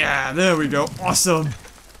 Yeah, there we go. Awesome.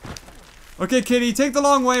 Okay, kitty, take the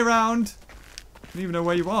long way round. I don't even know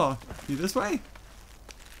where you are. You this way?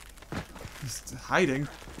 Just hiding.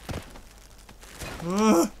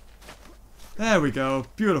 There we go.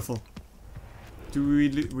 Beautiful.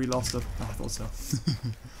 We lost her. Oh, I thought so.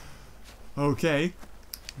 Okay.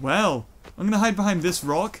 Well, I'm gonna hide behind this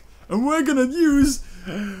rock, and we're gonna use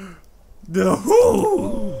the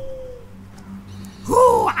Who.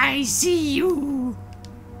 Who, I see you.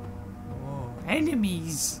 Oh,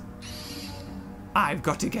 enemies. I've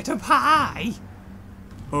got to get up high.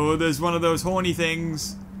 Oh, there's one of those horny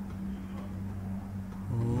things.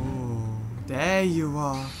 Oh, there you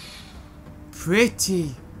are.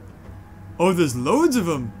 Pretty. Oh, there's loads of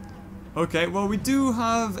them. Okay, well, we do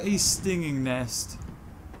have a stinging nest.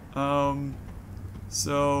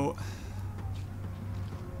 So...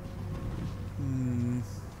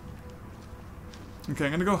 Okay,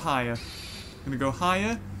 I'm gonna go higher. I'm gonna go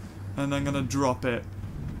higher, and I'm gonna drop it.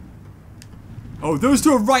 Oh, those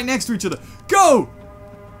two are right next to each other. Go!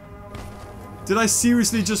 Did I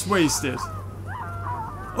seriously just waste it?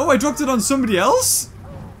 Oh, I dropped it on somebody else?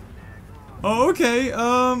 Oh, okay.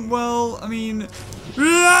 Well, I mean...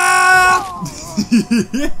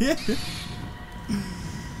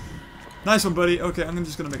 Nice one, buddy. Okay, I'm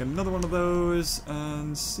just gonna make another one of those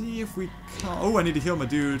and see if we can. Oh, I need to heal my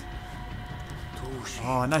dude.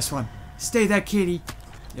 Oh, nice one. Stay there, kitty.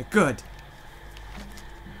 You're good.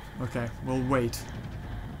 Okay, we'll wait.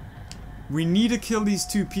 We need to kill these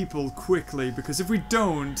two people quickly, because if we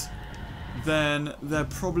don't, then they're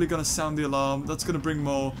probably gonna sound the alarm. That's gonna bring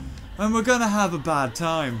more, and we're gonna have a bad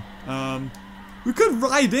time. We could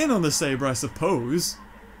ride in on the saber, I suppose.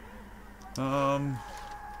 But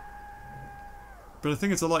I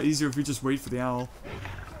think it's a lot easier if we just wait for the owl.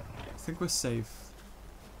 I think we're safe.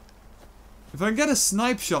 If I can get a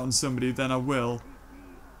snipe shot on somebody, then I will.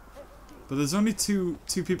 But there's only two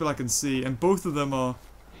people I can see, and both of them are...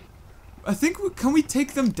 I think can we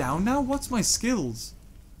take them down now? What's my skills?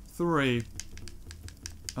 3.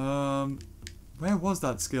 Where was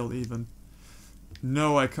that skill even?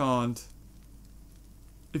 No, I can't.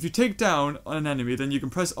 If you take down an enemy, then you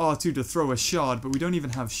can press R2 to throw a shard, but we don't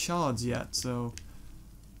even have shards yet, so...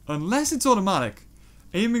 Unless it's automatic.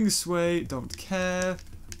 Aiming sway, don't care.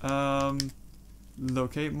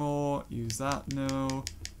 Locate more, use that, no.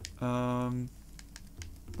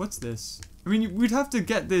 What's this? I mean, we'd have to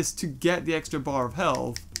get this to get the extra bar of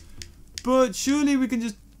health, but surely we can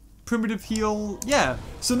just primitive heal. Yeah,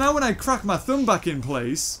 so now when I crack my thumb back in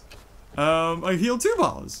place, I heal 2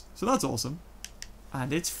 bars, so that's awesome.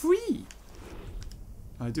 And it's free.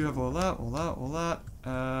 I do have all that, all that, all that.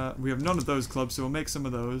 We have none of those clubs, so we'll make some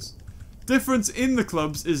of those. Difference in the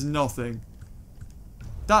clubs is nothing.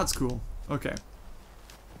 That's cool. Okay.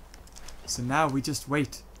 So now we just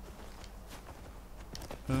wait.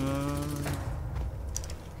 I'm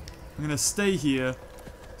gonna stay here,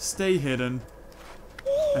 stay hidden,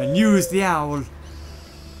 and use the owl.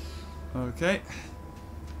 Okay.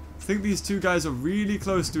 I think these two guys are really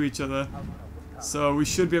close to each other, so we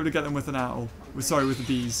should be able to get them with an owl. Sorry, with the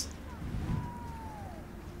bees.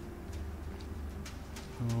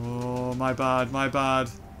 Oh, my bad, my bad.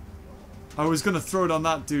 I was gonna throw it on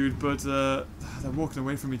that dude, but they're walking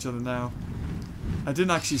away from each other now. I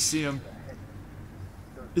didn't actually see him.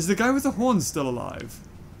 Is the guy with the horns still alive?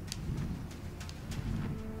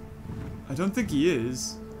 I don't think he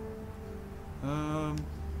is.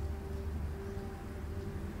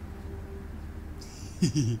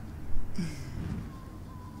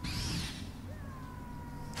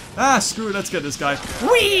 Ah, screw it, let's get this guy.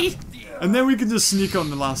 Whee! And then we can just sneak on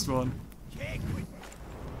the last one.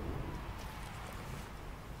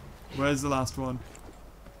 Where's the last one?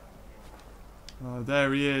 Oh,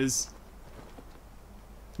 there he is.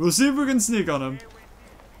 We'll see if we can sneak on him.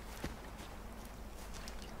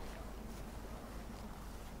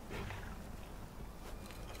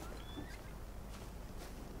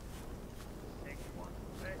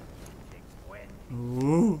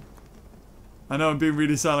 Ooh. I know I'm being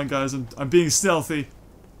really silent, guys. I'm being stealthy.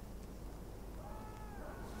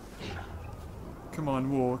 Come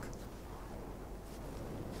on, walk.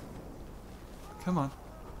 Come on.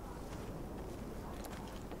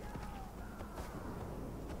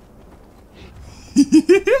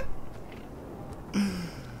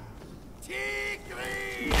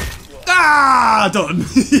 Ah, done.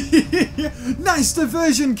 Nice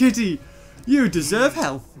diversion, kitty. You deserve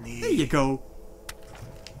health. There you go.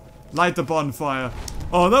 Light the bonfire.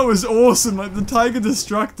 Oh, that was awesome. Like, the tiger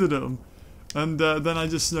distracted him. And then I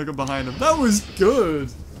just snuck up behind him. That was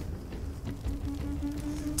good.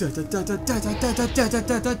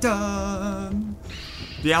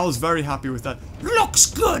 The owl's very happy with that. Looks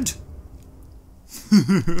good!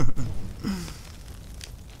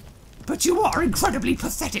 But you are incredibly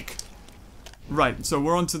pathetic. Right, so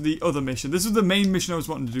we're on to the other mission. This is the main mission I was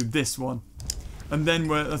wanting to do, this one. And then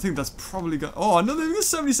I think that's probably got... Oh, another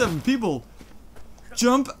 77 people.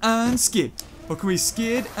 Jump and skid. Or can we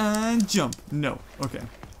skid and jump? No. Okay.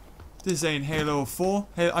 This ain't Halo 4.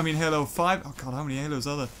 I mean Halo 5. Oh god, how many Halos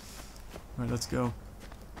are there? Right, let's go.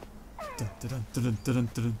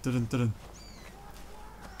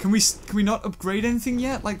 Can we not upgrade anything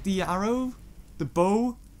yet? Like the arrow? The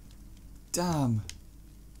bow? Damn.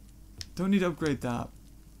 Don't need to upgrade that.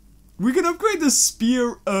 We can upgrade the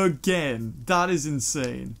spear again. That is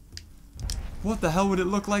insane. What the hell would it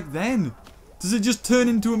look like then? Does it just turn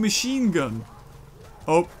into a machine gun?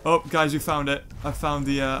 Oh, guys, we found it. I found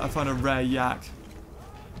a rare yak.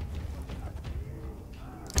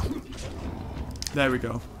 There we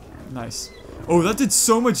go. Nice. Oh, that did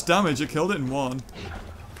so much damage. It killed it in one.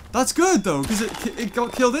 That's good though, because it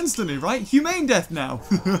got killed instantly, right? Humane death now.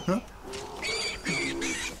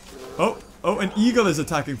 Oh, an eagle is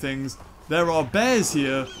attacking things. There are bears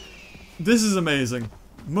here. This is amazing.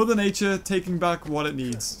 Mother Nature taking back what it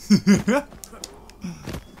needs.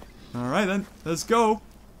 Alright then, let's go.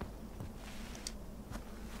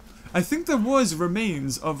 I think there was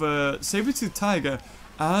remains of a saber-toothed tiger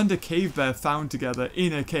and a cave bear found together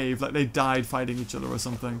in a cave, like they died fighting each other or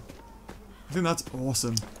something. I think that's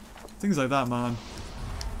awesome. Things like that, man.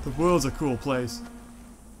 The world's a cool place.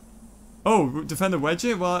 Oh, defend the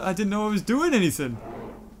Wenja? Well, I didn't know I was doing anything.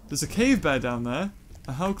 There's a cave bear down there.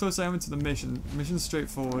 How close I am to the mission? Mission's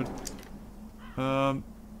straightforward.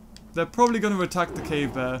 They're probably going to attack the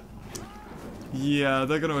cave bear. Yeah,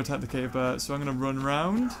 they're going to attack the cave bear, so I'm going to run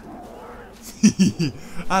around.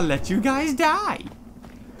 I'll let you guys die.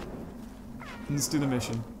 Let's do the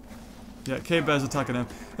mission. Yeah, cave bear's attacking him.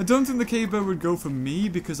 I don't think the cave bear would go for me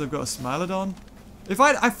because I've got a Smilodon.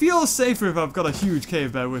 I feel safer if I've got a huge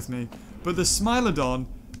cave bear with me. But the Smilodon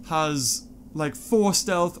has like 4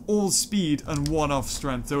 stealth, all speed, and 1 off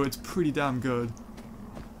strength, so it's pretty damn good.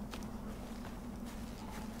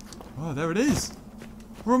 Oh, there it is.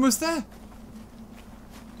 We're almost there.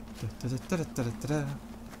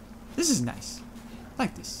 This is nice. I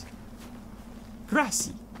like this.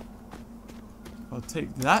 Grassy. I'll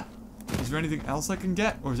take that. Is there anything else I can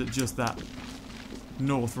get, or is it just that?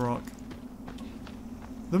 North Rock.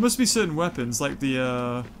 There must be certain weapons, like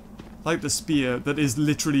the spear, that is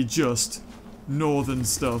literally just northern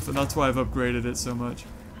stuff, and that's why I've upgraded it so much.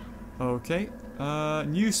 Okay.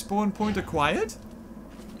 New spawn point acquired?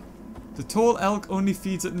 The tall elk only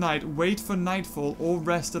feeds at night. Wait for nightfall or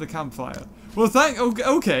rest at a campfire. Well,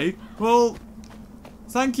 okay. Well,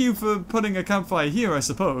 thank you for putting a campfire here, I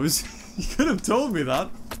suppose. You could have told me that.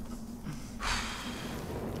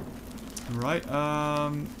 Right,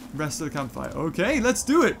 rest at the campfire. Okay, let's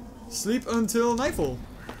do it. Sleep until nightfall.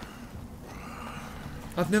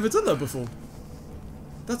 I've never done that before.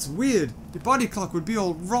 That's weird. Your body clock would be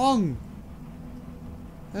all wrong.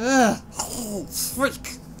 Ugh. Oh,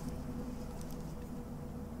 freak.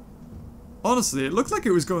 Honestly, it looked like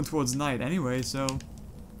it was going towards night anyway, so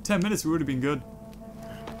 10 minutes would have been good.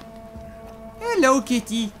 Hello,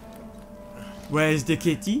 kitty. Where's the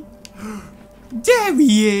kitty? There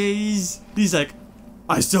he is. He's like,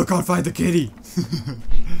 I still can't find the kitty.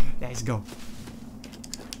 Let's go.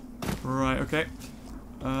 Right, okay.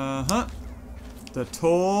 The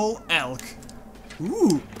tall elk.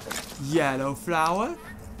 Ooh. Yellow flower.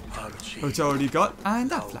 Which I already got. And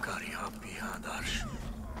that flower.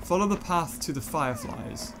 Follow the path to the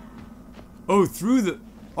fireflies. Oh, through the...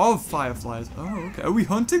 Of fireflies. Oh, okay. Are we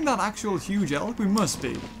hunting that actual huge elk? We must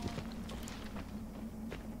be.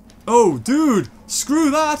 Oh, dude!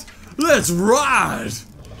 Screw that! Let's ride!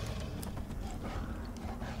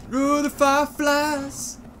 Through the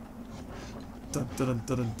fireflies! Dun, dun,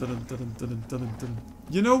 dun, dun, dun, dun, dun, dun, dun.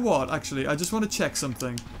 You know what? Actually, I just want to check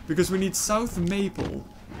something. Because we need South Maple.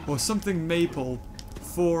 Or something maple.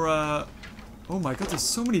 For, Oh my god, there's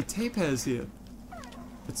so many tape hairs here.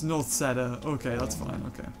 It's North Cedar. Okay, that's fine.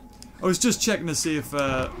 Okay. I was just checking to see if,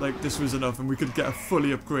 like, this was enough and we could get a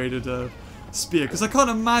fully upgraded, spear. Because I can't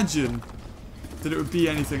imagine that it would be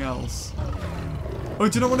anything else. Oh,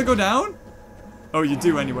 do you not want to go down? Oh, you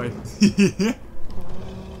do anyway.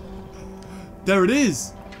 There it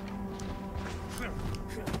is.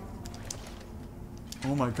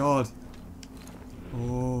 Oh my god.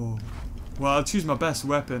 Oh. Well, I'll choose my best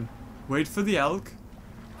weapon. Wait for the elk.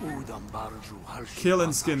 Kill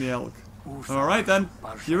and skin the elk. Alright then.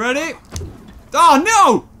 You ready? Oh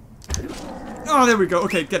no! Oh, there we go.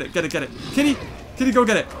 Okay, get it, get it, get it. Kitty, kitty, go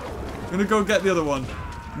get it. I'm gonna go get the other one.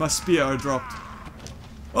 My spear I dropped.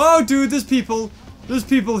 Oh, dude, there's people. There's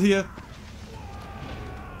people here.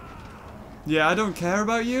 Yeah, I don't care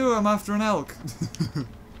about you. I'm after an elk.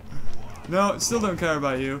 No, still don't care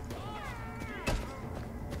about you.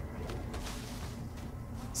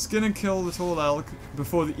 Skin and kill the tall elk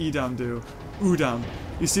before the Edam do. Udam.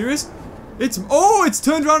 You serious? Oh, it's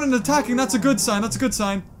turned around and attacking. That's a good sign. That's a good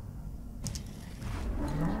sign.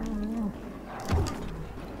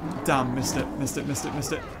 Damn, missed it. Missed it, missed it,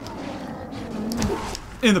 missed it.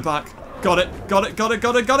 In the back. Got it. Got it, got it,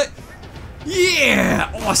 got it, got it.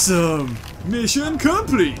 Yeah! Awesome! Mission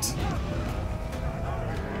complete!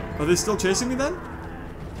 Are they still chasing me then?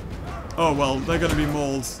 Oh, well, they're gonna be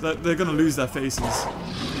mauled. They're gonna lose their faces.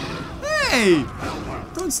 Hey!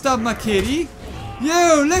 Don't stab my kitty!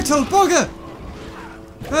 You little bugger!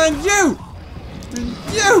 And you! And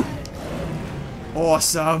you!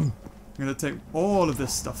 Awesome! I'm gonna take all of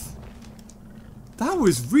this stuff. That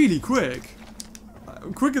was really quick.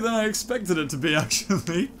 Quicker than I expected it to be,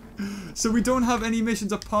 actually. So we don't have any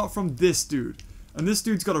missions apart from this dude. And this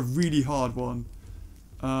dude's got a really hard one.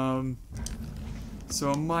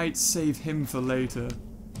 So I might save him for later.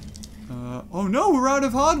 Oh no, we're out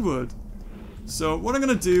of hardwood. So what I'm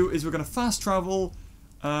going to do is we're going to fast travel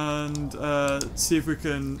and see if we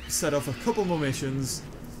can set off a couple more missions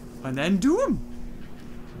and then do them.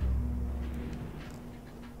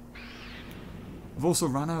 I've also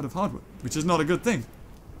ran out of hardwood, which is not a good thing,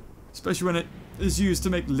 especially when it is used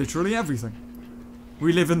to make literally everything.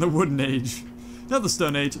 We live in the wooden age. Not the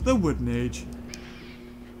stone age, the wooden age.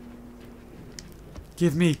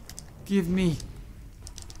 Give me. Give me.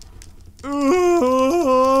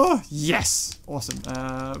 Yes! Awesome.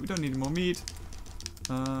 We don't need more meat.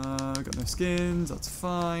 Got no skins, that's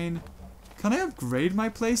fine. Can I upgrade my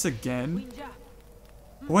place again?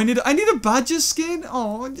 Oh, I need a badger skin?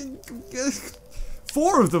 Oh,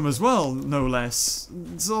 4 of them as well, no less.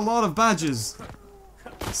 It's a lot of badges.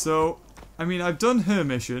 So, I mean, I've done her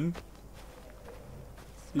mission.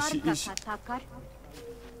 Is she...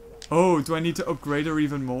 Oh, do I need to upgrade her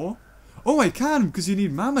even more? Oh, I can, because you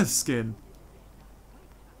need mammoth skin.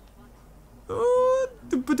 Oh,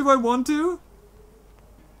 but do I want to?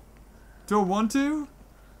 Do I want to?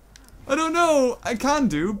 I don't know. I can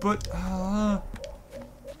do, but...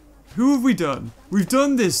 who have we done? We've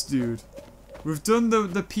done this dude. We've done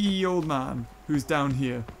the PE old man who's down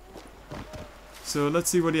here. So let's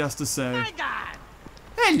see what he has to say.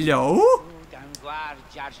 Hello?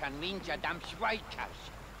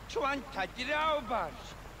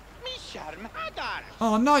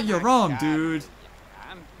 Oh, not your arm, dude.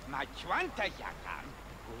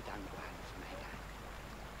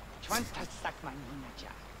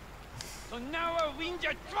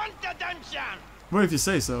 Well, if you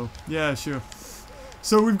say so. Yeah, sure.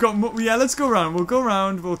 So we've got... Yeah, let's go around. We'll go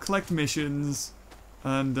around. We'll collect missions.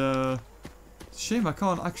 And, shame I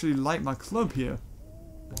can't actually light my club here.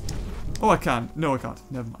 Oh, I can. No, I can't.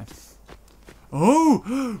 Never mind.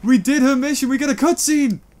 Oh! We did her mission! We get a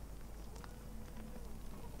cutscene!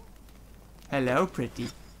 Hello, pretty.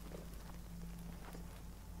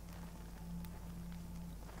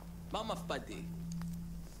 Mama Fuddy.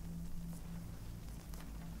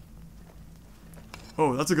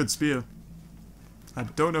 Oh, that's a good spear. I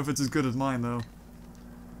don't know if it's as good as mine, though.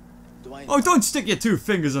 Oh, don't stick your 2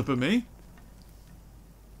 fingers up at me!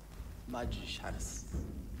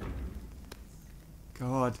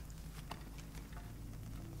 God.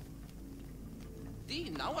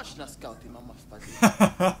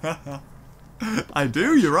 I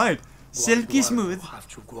do, you're right. Silky smooth.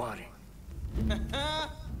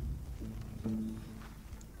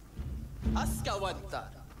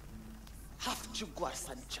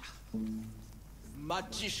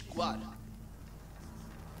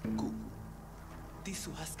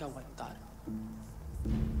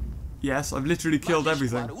 Yes, I've literally killed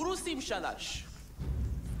everything.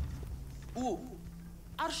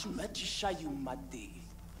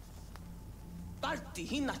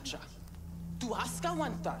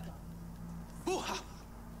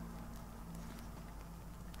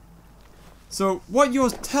 So, what you're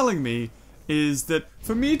telling me is that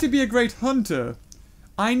for me to be a great hunter,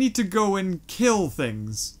 I need to go and kill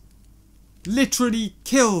things. Literally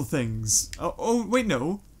kill things. Oh, wait,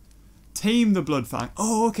 no. Tame the bloodfang.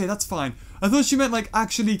 Oh, okay, that's fine. I thought she meant, like,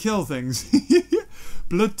 actually kill things.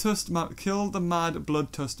 Kill the mad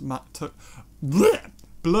blood tusk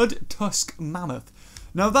mammoth.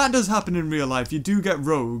 Now, that does happen in real life. You do get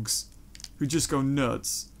rogues who just go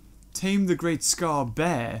nuts. Tame the great scar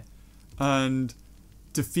bear and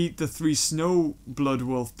defeat the 3 snow blood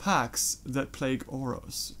wolf packs that plague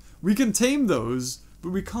Oros. We can tame those, but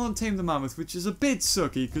we can't tame the mammoth, which is a bit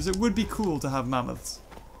sucky, because it would be cool to have mammoths.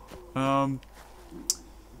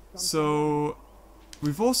 So,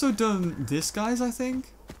 we've also done this, guys, I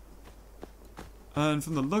think? And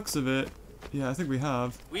from the looks of it, yeah, I think we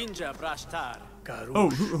have. Oh,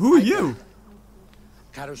 who are you?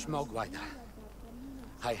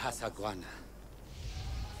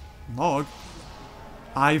 Mog?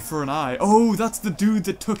 Eye for an eye. Oh, that's the dude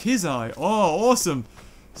that took his eye. Oh, awesome.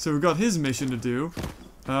 So we've got his mission to do.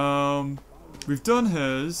 We've done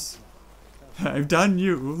hers. I've done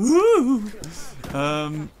you.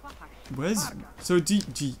 Where's... So,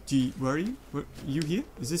 where are you? You here?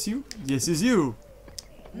 Is this you? Yes, it's you.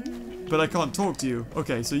 But I can't talk to you.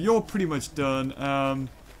 Okay, so you're pretty much done. I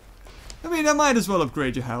mean, I might as well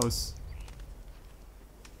upgrade your house.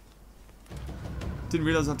 Didn't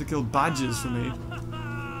realize I have to kill badgers for me.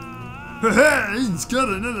 Hey, it's got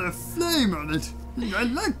another flame on it. I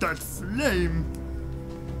like that flame.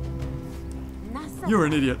 You're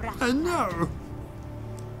an idiot. I know.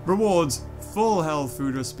 Rewards. Full health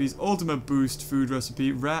food recipes. Ultimate boost food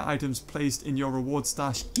recipe. Rare items placed in your reward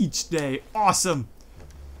stash each day. Awesome.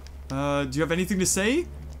 Do you have anything to say?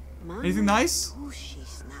 Anything nice?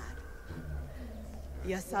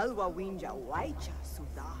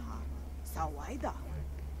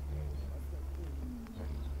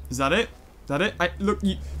 Is that it? Is that it? Look,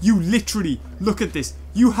 you literally, look at this.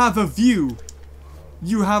 You have a view.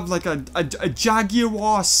 You have like a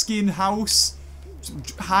jaguar skin house.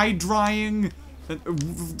 High drying. You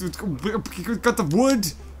got the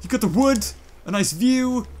wood. You got the wood. A nice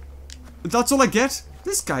view. That's all I get?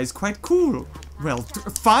 This guy's quite cool. Well,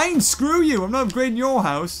 fine, screw you. I'm not upgrading your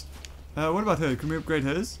house. What about her? Can we upgrade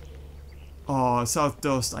hers? Oh, South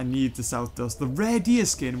Dust. I need the South Dust. The rare deer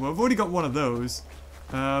skin. Well, I've already got one of those.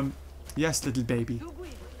 Yes, little baby.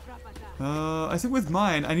 I think with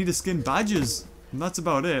mine, I need to skin badgers. And that's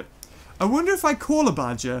about it. I wonder if I call a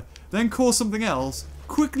badger, then call something else,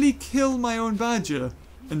 quickly kill my own badger,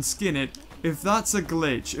 and skin it. If that's a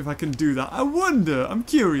glitch, if I can do that. I wonder. I'm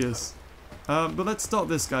curious. But let's start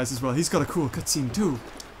this guy's as well. He's got a cool cutscene too.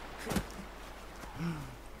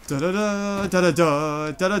 Da da da da da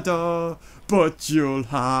da da da da. But you'll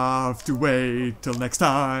have to wait till next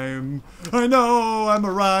time. I know I'm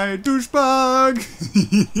a right douchebag.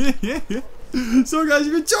 So guys, if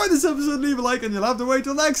you enjoyed this episode, leave a like, and you'll have to wait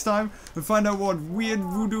till next time and find out what weird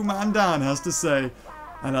voodoo man Dan has to say.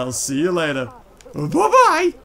 And I'll see you later. Bye bye.